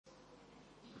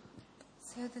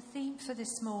So the theme for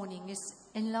this morning is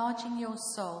enlarging your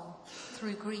soul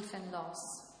through grief and loss.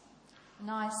 A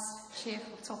nice,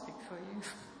 cheerful topic for you.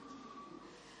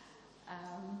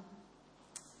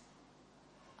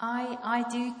 I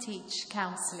do teach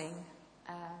counselling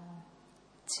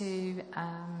to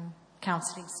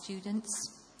counselling students,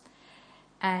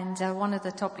 and one of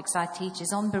the topics I teach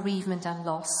is on bereavement and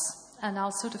loss, and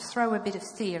I'll sort of throw a bit of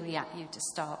theory at you to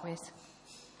start with.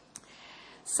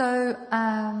 So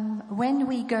when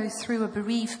we go through a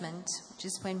bereavement, which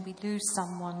is when we lose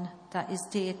someone that is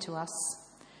dear to us,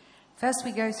 first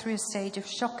we go through a stage of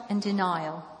shock and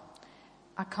denial.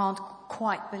 I can't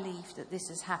quite believe that this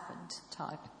has happened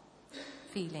type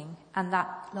feeling, and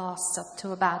that lasts up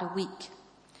to about a week.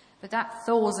 But that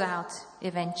thaws out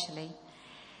eventually.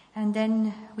 And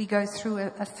then we go through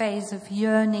a phase of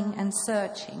yearning and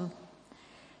searching,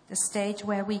 the stage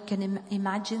where we can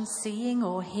imagine seeing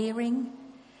or hearing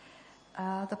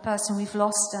the person we've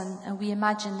lost, and we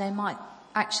imagine they might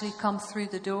actually come through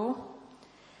the door.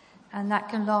 And that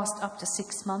can last up to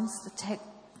 6 months, the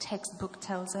textbook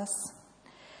tells us.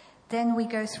 Then we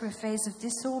go through a phase of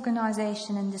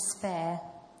disorganization and despair.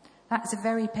 That's a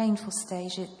very painful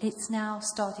stage. It's now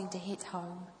starting to hit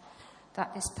home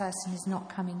that this person is not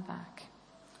coming back.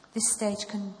 This stage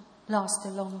can last a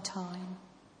long time.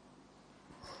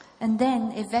 And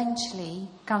then eventually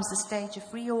comes the stage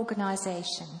of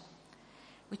reorganization,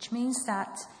 which means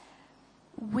that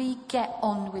we get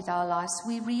on with our lives.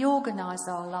 We reorganize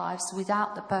our lives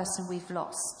without the person we've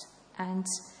lost. And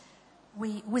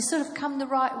we sort of come the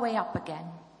right way up again,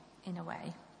 in a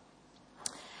way.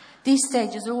 These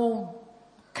stages all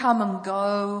come and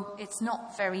go. It's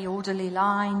not a very orderly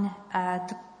line.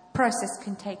 The process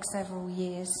can take several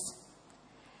years.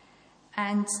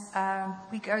 And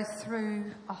we go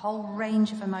through a whole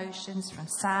range of emotions, from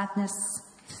sadness,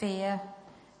 fear,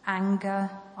 anger,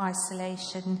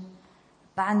 isolation,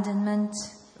 abandonment.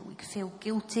 We can feel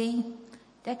guilty.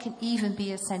 There can even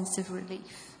be a sense of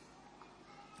relief.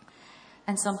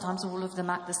 And sometimes all of them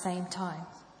at the same time,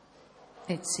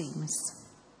 it seems.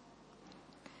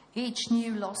 Each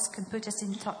new loss can put us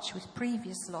in touch with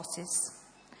previous losses,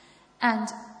 and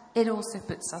it also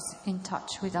puts us in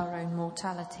touch with our own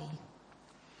mortality.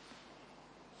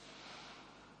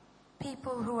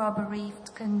 People who are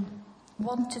bereaved can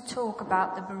want to talk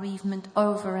about the bereavement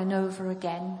over and over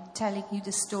again, telling you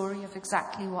the story of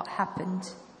exactly what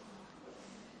happened.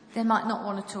 They might not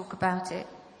want to talk about it.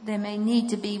 They may need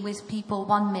to be with people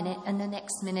 1 minute, and the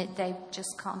next minute they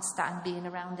just can't stand being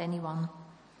around anyone.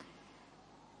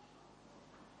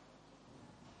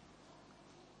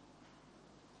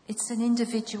 It's an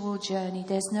individual journey.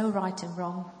 There's no right and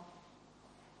wrong.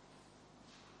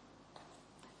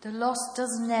 The loss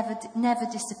never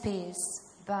disappears,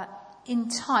 but in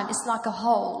time, it's like a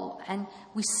hole, and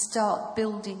we start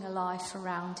building a life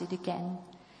around it again.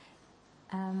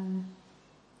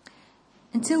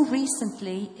 Until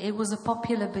recently, it was a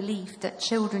popular belief that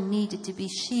children needed to be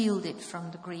shielded from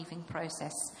the grieving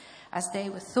process, as they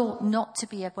were thought not to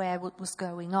be aware of what was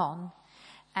going on,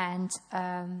 and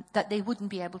that they wouldn't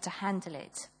be able to handle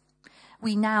it.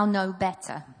 We now know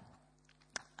better.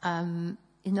 In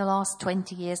the last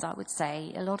 20 years, I would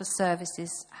say, a lot of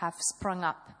services have sprung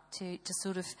up to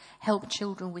sort of help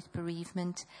children with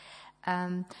bereavement.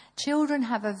 Children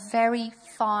have a very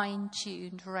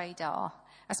fine-tuned radar.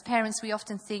 As parents, we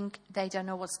often think they don't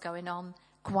know what's going on.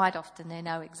 Quite often, they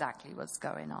know exactly what's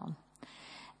going on.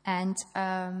 And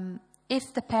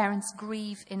if the parents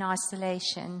grieve in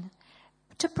isolation,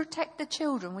 to protect the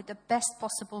children with the best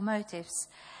possible motives,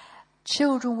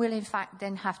 children will in fact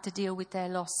then have to deal with their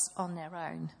loss on their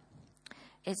own.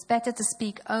 It's better to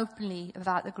speak openly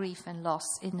about the grief and loss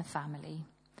in the family,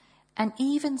 and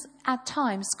even at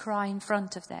times cry in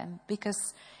front of them,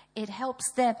 because it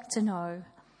helps them to know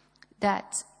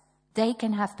that they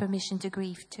can have permission to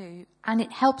grieve too, and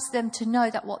it helps them to know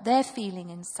that what they're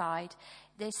feeling inside,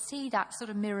 they see that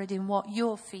sort of mirrored in what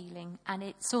you're feeling, and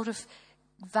it sort of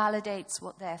validates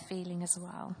what they're feeling as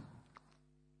well.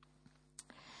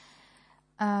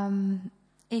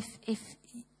 If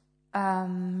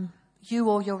you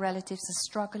or your relatives are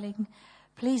struggling,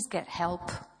 please get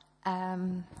help.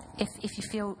 If you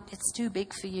feel it's too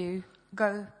big for you,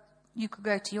 you could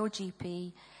go to your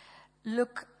GP,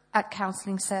 look at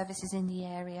counselling services in the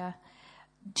area.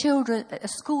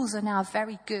 Schools are now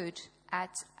very good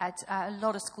at a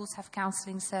lot of schools have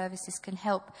counselling services, can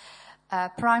help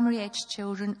primary age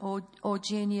children or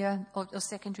junior or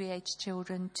secondary age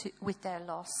children with their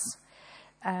loss.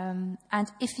 And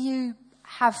if you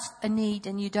have a need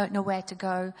and you don't know where to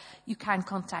go, you can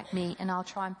contact me and I'll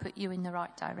try and put you in the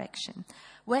right direction.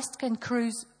 West Kent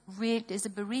Crew's there's a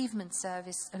bereavement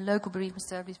service, a local bereavement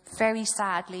service, very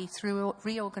sadly, through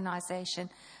reorganisation,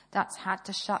 that's had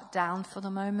to shut down for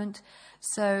the moment.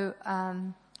 So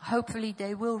hopefully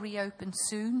they will reopen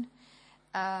soon.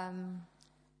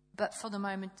 But for the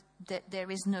moment,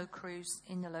 there is no cruise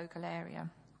in the local area.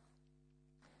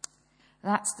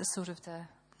 That's the sort of the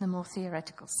more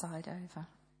theoretical side over.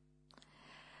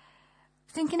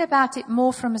 Thinking about it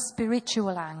more from a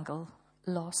spiritual angle,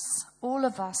 loss, all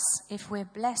of us, if we're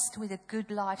blessed with a good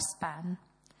lifespan,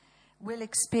 will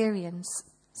experience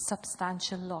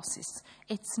substantial losses.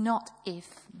 It's not if,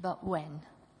 but when.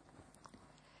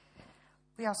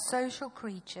 We are social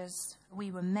creatures. We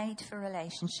were made for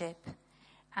relationship.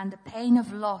 And the pain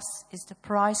of loss is the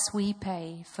price we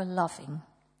pay for loving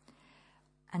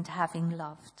and having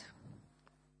loved.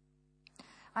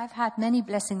 I've had many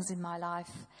blessings in my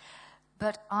life,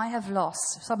 but I have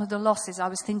lost some of the losses I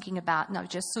was thinking about, no,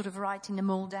 just sort of writing them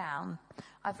all down.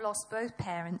 I've lost both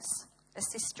parents, a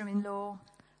sister-in-law,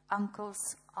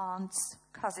 uncles, aunts,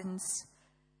 cousins,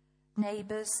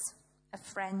 neighbours, a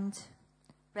friend,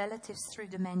 relatives through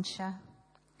dementia,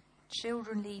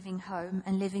 children leaving home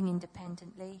and living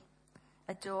independently,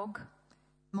 a dog,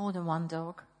 more than one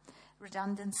dog,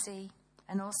 redundancy,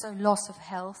 and also loss of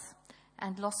health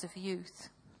and loss of youth.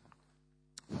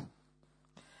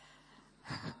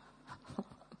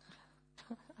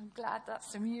 I'm glad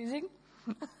that's amusing.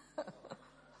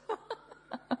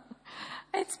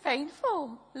 It's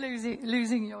painful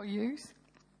losing your youth.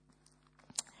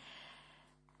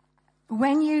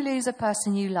 When you lose a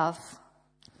person you love,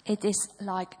 it is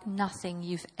like nothing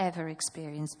you've ever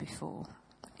experienced before.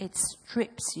 It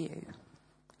strips you.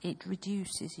 It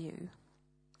reduces you.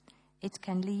 It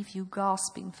can leave you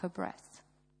gasping for breath.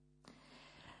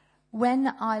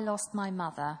 When I lost my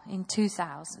mother in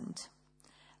 2000,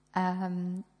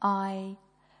 I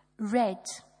read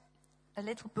a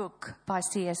little book by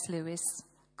C.S. Lewis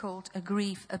called A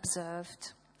Grief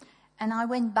Observed. And I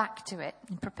went back to it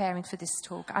in preparing for this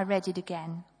talk. I read it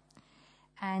again.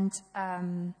 And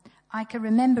I can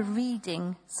remember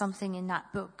reading something in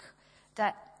that book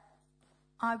that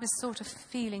I was sort of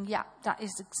feeling, yeah, that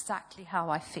is exactly how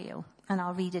I feel. And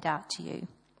I'll read it out to you.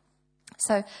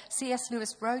 So C.S.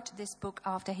 Lewis wrote this book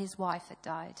after his wife had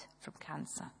died from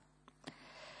cancer.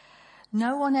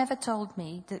 No one ever told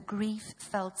me that grief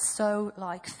felt so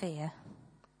like fear.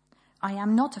 I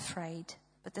am not afraid,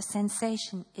 but the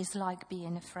sensation is like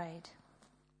being afraid.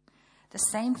 The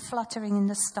same fluttering in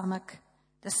the stomach,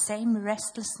 the same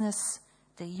restlessness,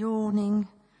 the yawning,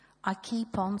 I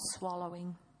keep on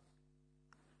swallowing.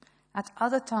 At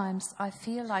other times, I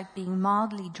feel like being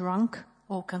mildly drunk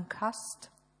or concussed.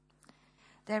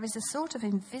 There is a sort of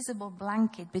invisible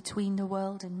blanket between the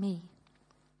world and me.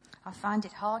 I find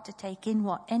it hard to take in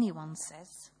what anyone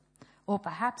says, or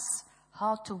perhaps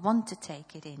hard to want to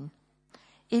take it in.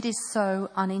 It is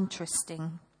so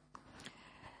uninteresting.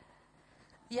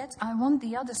 Yet I want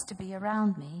the others to be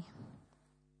around me,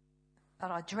 but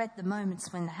I dread the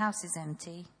moments when the house is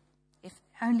empty. If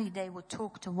only they would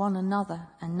talk to one another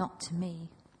and not to me.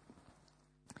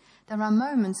 There are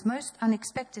moments, most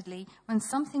unexpectedly, when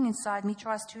something inside me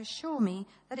tries to assure me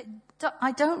that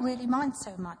I don't really mind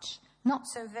so much, not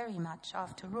so very much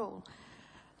after all.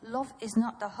 Love is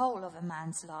not the whole of a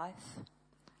man's life.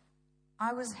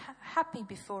 I was happy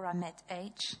before I met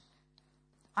H.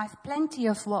 I've plenty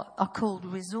of what are called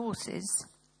resources.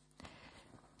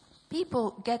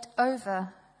 People get over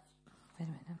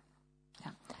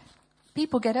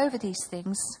these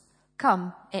things.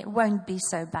 Come, it won't be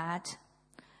so bad.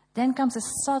 Then comes a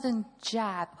sudden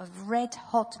jab of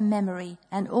red-hot memory,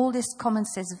 and all this common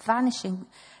sense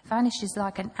vanishes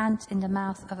like an ant in the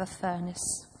mouth of a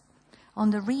furnace. On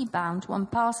the rebound, one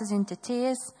passes into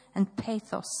tears and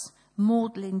pathos,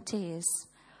 maudlin tears.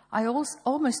 I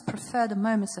almost prefer the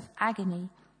moments of agony.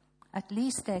 At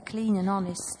least they're clean and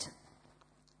honest.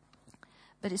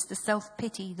 But it's the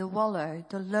self-pity, the wallow,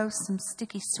 the loathsome,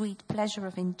 sticky, sweet pleasure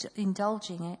of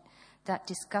indulging it that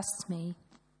disgusts me.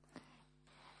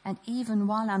 And even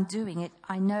while I'm doing it,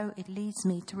 I know it leads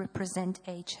me to represent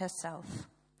H herself.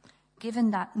 Give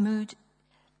that mood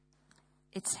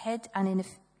its head, and in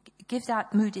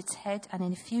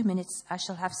a few minutes I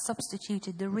shall have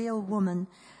substituted the real woman,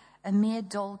 a mere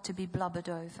doll to be blubbered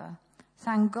over.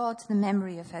 Thank God the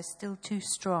memory of her is still too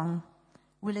strong.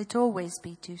 Will it always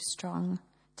be too strong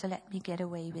to let me get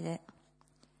away with it?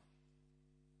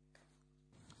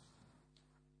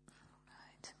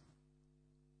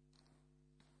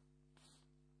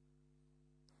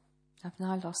 I've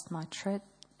now lost my track,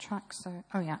 so,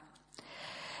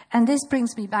 And this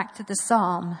brings me back to the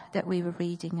psalm that we were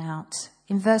reading out.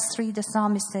 In verse 3, the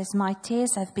psalmist says, "My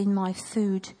tears have been my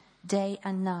food day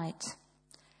and night.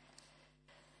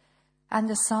 And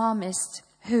the psalmist,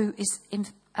 who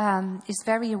is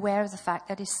very aware of the fact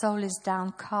that his soul is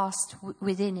downcast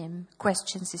within him,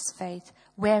 questions his faith.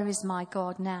 Where is my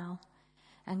God now?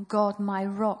 And God, my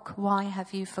rock, why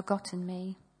have you forgotten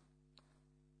me?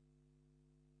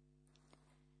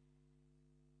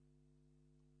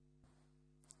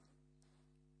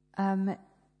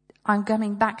 I'm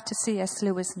coming back to C.S.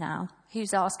 Lewis now.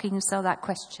 He's asking himself that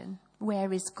question.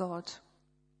 Where is God?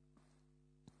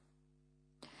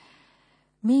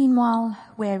 Meanwhile,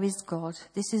 where is God?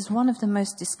 This is one of the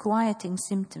most disquieting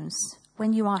symptoms.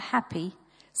 When you are happy,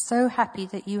 so happy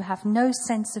that you have no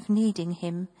sense of needing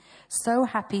him, so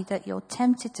happy that you're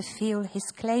tempted to feel his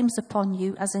claims upon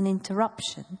you as an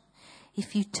interruption.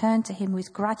 If you turn to him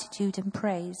with gratitude and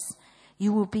praise,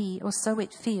 you will be, or so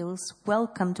it feels,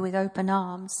 welcomed with open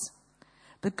arms.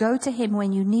 But go to him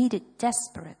when you need it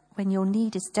desperate, when your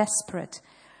need is desperate,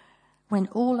 when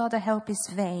all other help is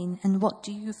vain, and what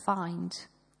do you find?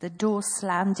 The door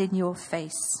slammed in your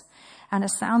face, and a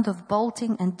sound of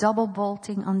bolting and double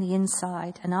bolting on the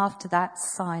inside, and after that,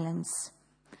 silence.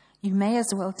 You may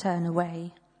as well turn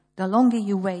away. The longer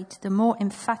you wait, the more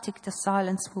emphatic the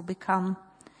silence will become.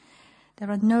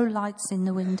 There are no lights in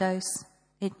the windows.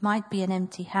 It might be an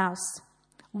empty house.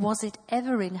 Was it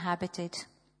ever inhabited?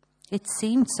 It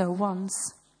seemed so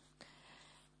once.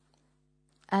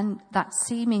 And that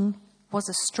seeming was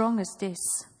as strong as this.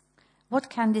 What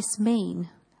can this mean?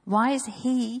 Why is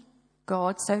he,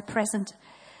 God, so present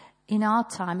in our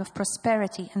time of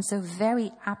prosperity and so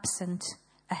very absent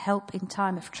a help in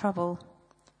time of trouble?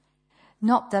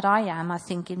 Not that I am, I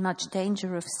think, in much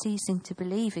danger of ceasing to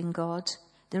believe in God.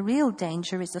 The real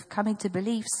danger is of coming to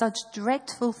believe such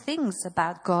dreadful things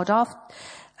about God,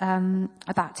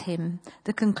 about him.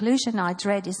 The conclusion I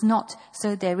dread is not,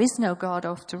 so there is no God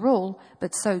after all,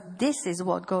 but so this is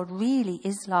what God really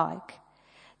is like.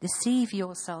 Deceive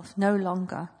yourself no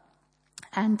longer.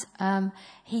 And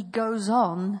he goes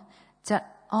on to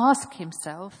ask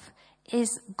himself,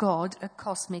 is God a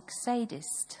cosmic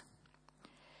sadist?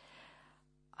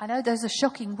 I know those are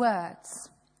shocking words,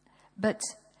 but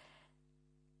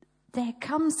there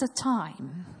comes a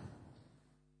time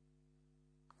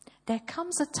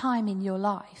in your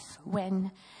life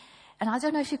when, and I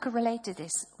don't know if you could relate to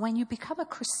this, when you become a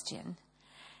Christian,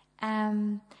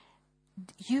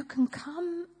 you can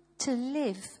come to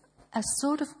live a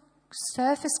sort of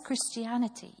surface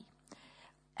Christianity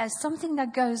as something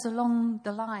that goes along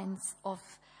the lines of,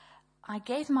 I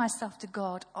gave myself to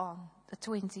God on the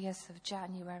 20th of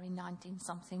January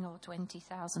 19-something or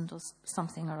 20,000 or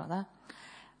something or other.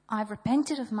 I've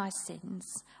repented of my sins.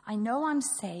 I know I'm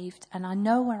saved and I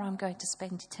know where I'm going to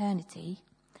spend eternity.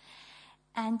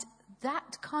 And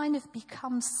that kind of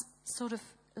becomes sort of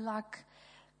like,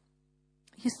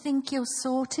 you think you're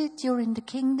sorted, you're in the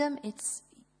kingdom,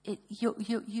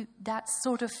 that's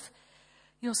sort of,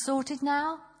 you're sorted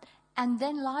now. And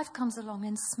then life comes along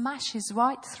and smashes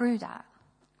right through that.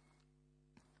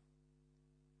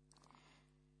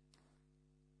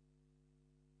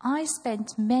 I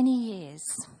spent many years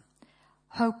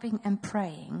hoping and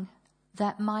praying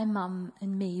that my mum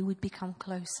and me would become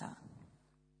closer.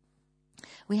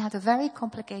 We had a very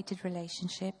complicated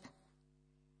relationship.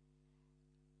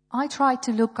 I tried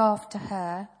to look after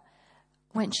her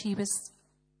when she was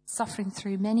suffering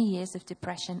through many years of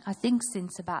depression, I think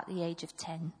since about the age of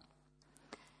 10.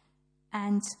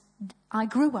 And I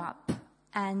grew up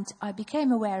and I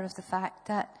became aware of the fact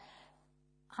that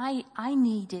I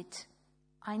needed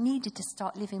to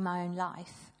start living my own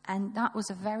life. And that was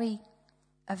a very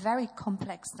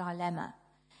complex dilemma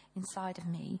inside of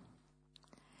me.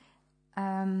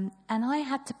 And I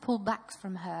had to pull back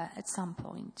from her at some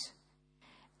point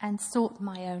and sort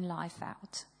my own life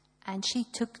out. And she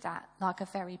took that like a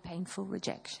very painful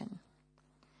rejection.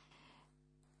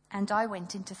 And I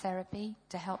went into therapy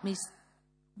to help me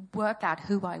work out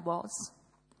who I was.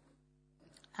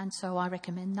 And so I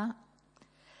recommend that.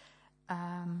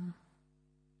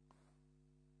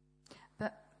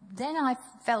 But then I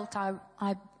felt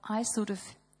I sort of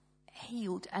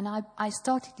healed, and I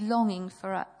started longing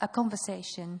for a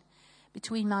conversation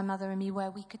between my mother and me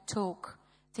where we could talk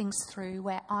things through,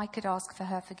 where I could ask for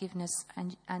her forgiveness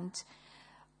and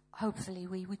hopefully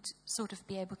we would sort of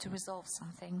be able to resolve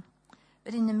something.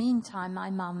 But in the meantime, my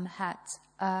mum had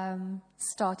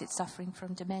started suffering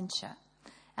from dementia.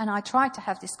 And I tried to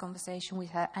have this conversation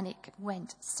with her, and it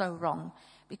went so wrong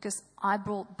because I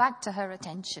brought back to her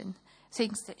attention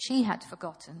things that she had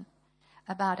forgotten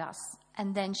about us.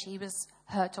 And then she was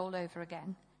hurt all over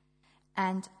again.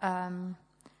 And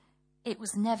it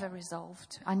was never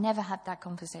resolved. I never had that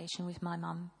conversation with my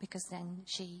mum, because then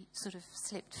she sort of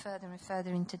slipped further and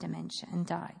further into dementia and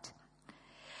died.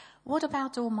 What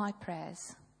about all my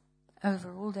prayers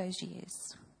over all those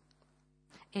years?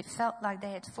 It felt like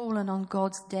they had fallen on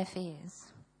God's deaf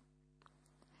ears.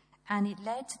 And it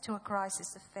led to a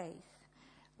crisis of faith,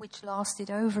 which lasted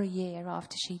over a year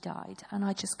after she died, and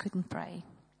I just couldn't pray.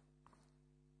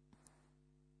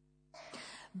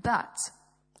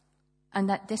 And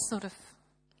that this sort of,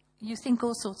 you think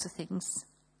all sorts of things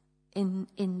in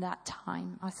that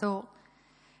time. I thought,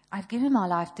 I've given my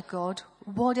life to God.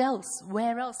 What else?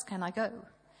 Where else can I go?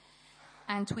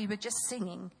 And we were just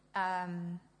singing a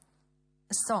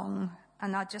song,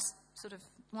 and I just sort of,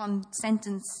 one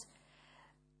sentence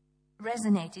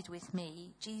resonated with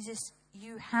me. Jesus,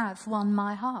 you have won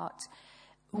my heart.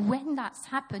 When that's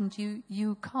happened,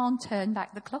 you can't turn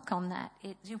back the clock on that.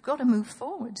 You've got to move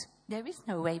forward. There is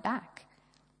no way back.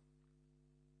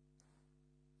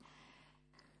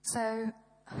 So,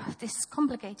 this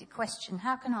complicated question,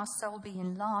 how can our soul be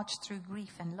enlarged through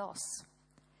grief and loss?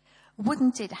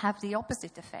 Wouldn't it have the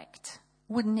opposite effect?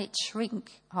 Wouldn't it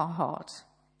shrink our heart?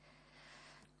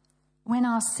 When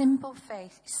our simple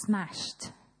faith is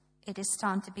smashed, it is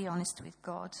time to be honest with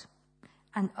God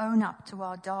and own up to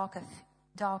our darker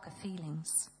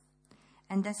feelings.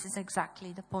 And this is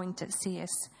exactly the point that C.S.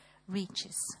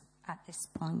 reaches at this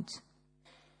point.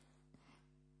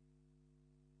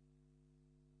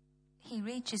 He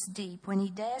reaches deep when he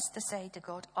dares to say to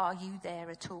God, are you there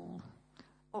at all?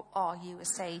 Or are you a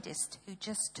sadist who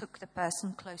just took the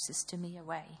person closest to me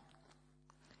away?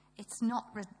 It's not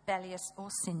rebellious or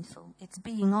sinful. It's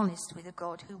being honest with a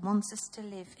God who wants us to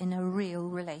live in a real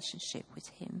relationship with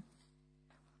him.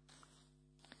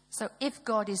 So if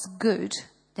God is good,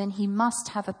 then he must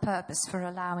have a purpose for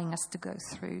allowing us to go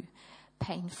through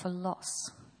painful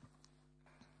loss.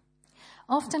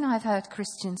 Often I've heard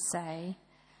Christians say,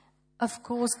 of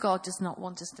course God does not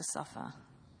want us to suffer.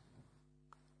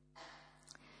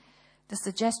 The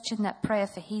suggestion that prayer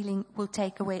for healing will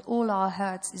take away all our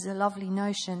hurts is a lovely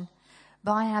notion,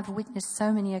 but I have witnessed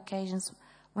so many occasions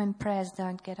when prayers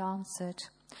don't get answered.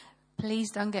 Please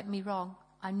don't get me wrong.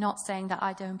 I'm not saying that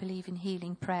I don't believe in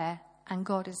healing prayer, and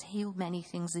God has healed many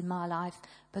things in my life,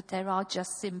 but there are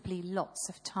just simply lots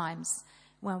of times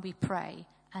when we pray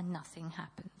and nothing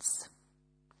happens.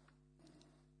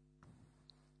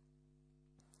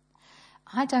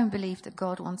 I don't believe that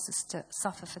God wants us to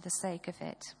suffer for the sake of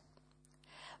it.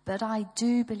 But I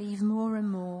do believe more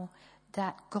and more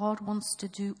that God wants to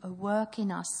do a work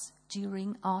in us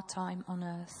during our time on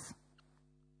earth.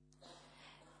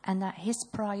 And that his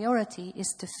priority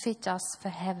is to fit us for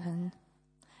heaven,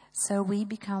 so we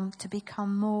become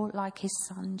more like his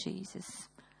son, Jesus.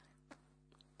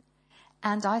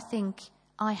 And I think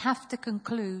I have to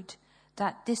conclude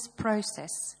that this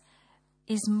process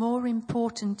is more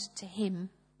important to him,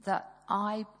 that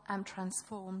I am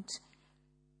transformed,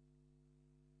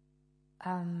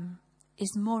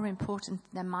 is more important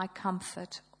than my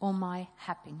comfort or my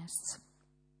happiness.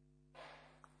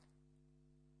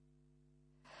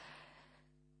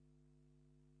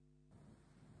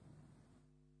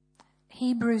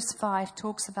 Hebrews 5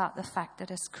 talks about the fact that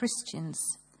as Christians,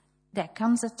 there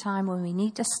comes a time when we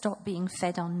need to stop being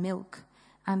fed on milk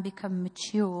and become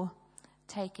mature,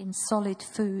 take in solid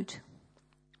food.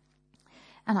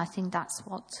 And I think that's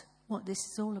what this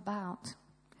is all about.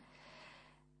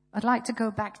 I'd like to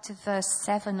go back to verse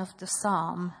 7 of the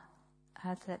psalm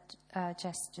that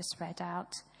Jess just read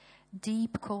out.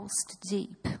 Deep calls to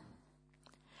deep.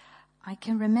 I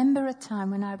can remember a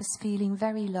time when I was feeling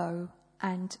very low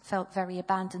and felt very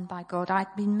abandoned by God.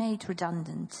 I'd been made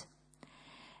redundant.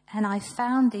 And I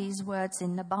found these words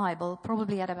in the Bible,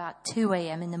 probably at about 2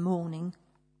 a.m. in the morning.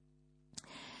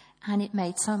 And it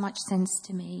made so much sense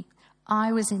to me.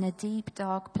 I was in a deep,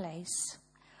 dark place,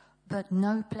 but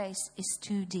no place is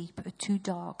too deep or too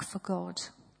dark for God.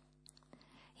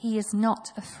 He is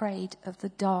not afraid of the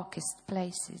darkest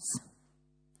places.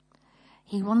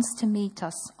 He wants to meet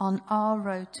us on our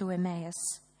road to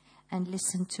Emmaus and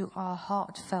listen to our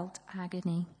heartfelt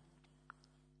agony.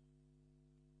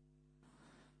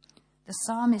 The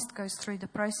psalmist goes through the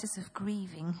process of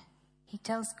grieving. He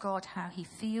tells God how he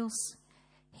feels.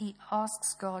 He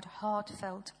asks God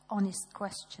heartfelt, honest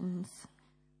questions.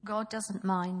 God doesn't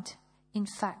mind. In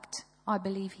fact, I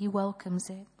believe he welcomes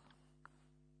it.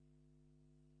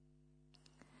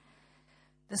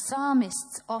 The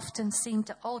psalmists often seem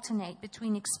to alternate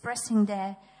between expressing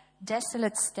their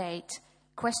desolate state,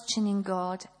 questioning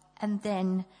God, and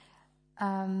then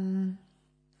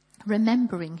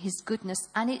remembering his goodness.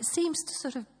 And it seems to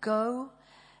sort of go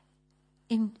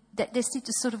that they need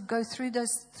to sort of go through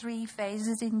those three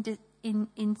phases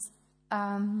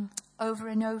over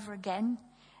and over again.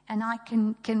 And I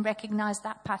can recognize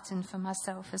that pattern for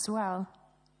myself as well.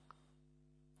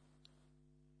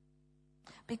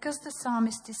 Because the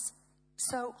psalmist is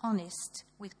so honest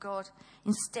with God,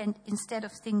 instead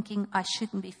of thinking, I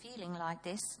shouldn't be feeling like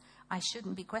this, I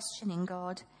shouldn't be questioning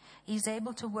God, he's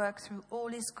able to work through all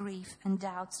his grief and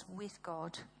doubts with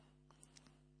God.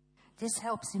 This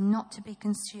helps him not to be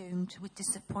consumed with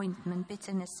disappointment,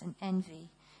 bitterness, and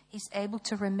envy. He's able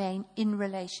to remain in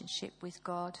relationship with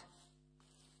God.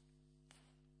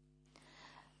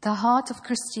 The heart of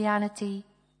Christianity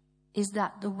is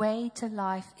that the way to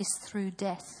life is through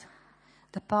death.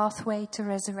 The pathway to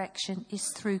resurrection is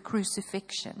through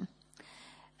crucifixion.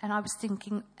 And I was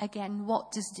thinking again,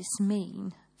 what does this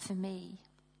mean for me?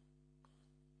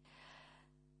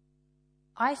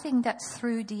 I think that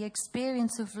through the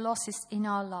experience of losses in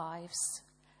our lives,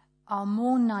 our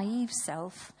more naive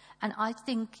self, and I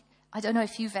don't know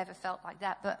if you've ever felt like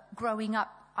that, but growing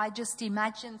up, I just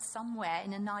imagined somewhere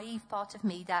in a naive part of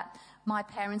me that my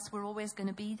parents were always going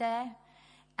to be there.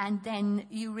 And then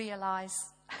you realize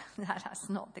that that's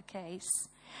not the case.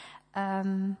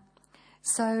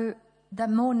 So the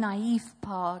more naive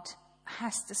part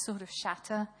has to sort of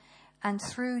shatter. And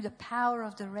through the power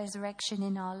of the resurrection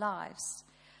in our lives,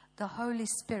 the Holy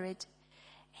Spirit,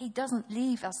 he doesn't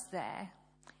leave us there.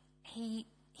 He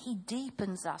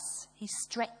deepens us. He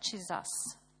stretches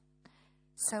us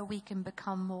so we can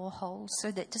become more whole,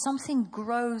 so that something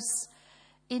grows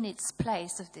in its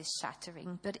place of this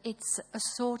shattering, but it's a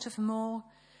sort of more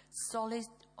solid,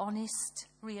 honest,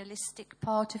 realistic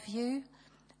part of you.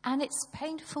 And it's a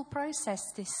painful process,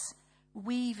 this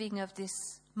weaving of this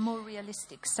more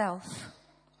realistic self.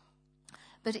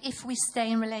 But if we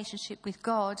stay in relationship with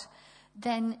God,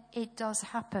 then it does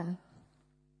happen.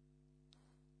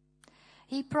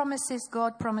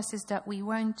 God promises that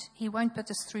He won't put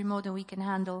us through more than we can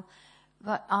handle.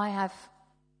 But I have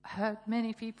heard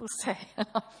many people say, and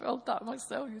I felt that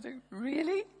myself, you think,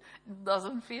 really? It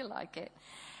doesn't feel like it.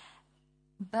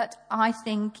 But I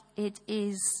think it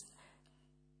is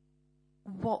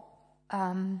what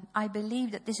I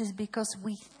believe that this is because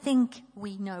we think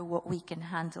we know what we can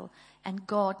handle, and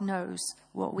God knows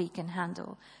what we can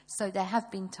handle. So there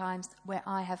have been times where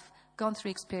I have gone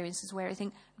through experiences where I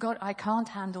think, God, I can't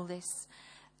handle this.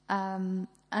 And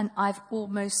I've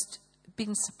almost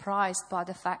been surprised by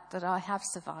the fact that I have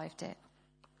survived it.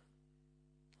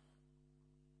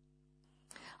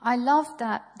 I love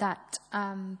that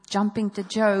jumping to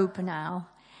Job now,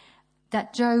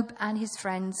 that Job and his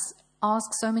friends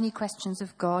ask so many questions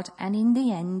of God, and in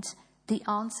the end, the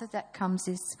answer that comes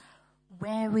is,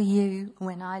 where were you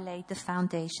when I laid the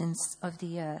foundations of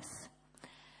the earth?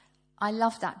 I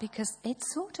love that because it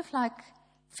sort of like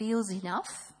feels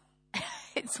enough.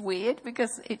 It's weird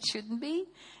because it shouldn't be.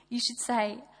 You should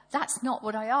say, that's not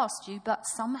what I asked you, but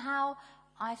somehow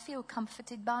I feel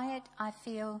comforted by it. I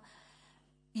feel,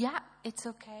 yeah, it's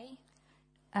okay.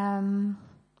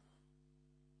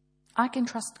 I can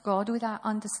trust God without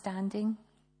understanding.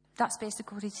 That's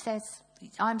basically what He says.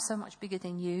 I'm so much bigger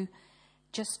than you.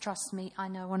 Just trust me. I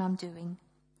know what I'm doing.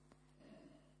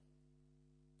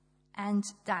 And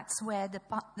that's where the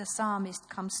psalmist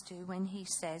comes to when he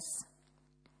says,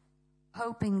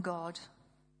 hope in God,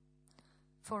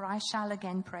 for I shall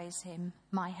again praise Him,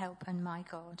 my help and my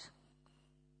God.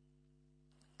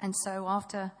 And so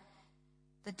after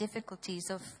the difficulties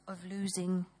of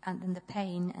losing and the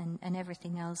pain and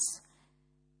everything else,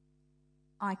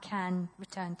 I can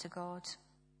return to God.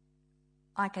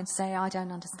 I can say I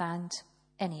don't understand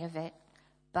any of it,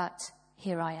 but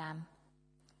here I am.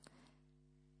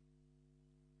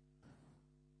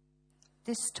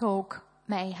 This talk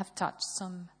may have touched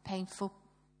some painful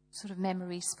sort of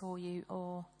memories for you,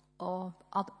 or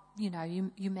other, you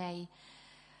may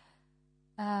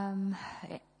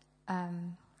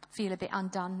feel a bit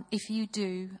undone. If you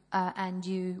do, and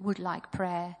you would like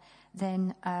prayer,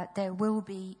 then there will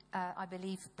be, I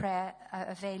believe, prayer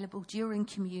available during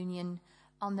communion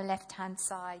on the left-hand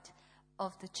side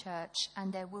of the church,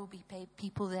 and there will be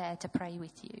people there to pray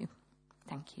with you.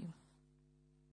 Thank you.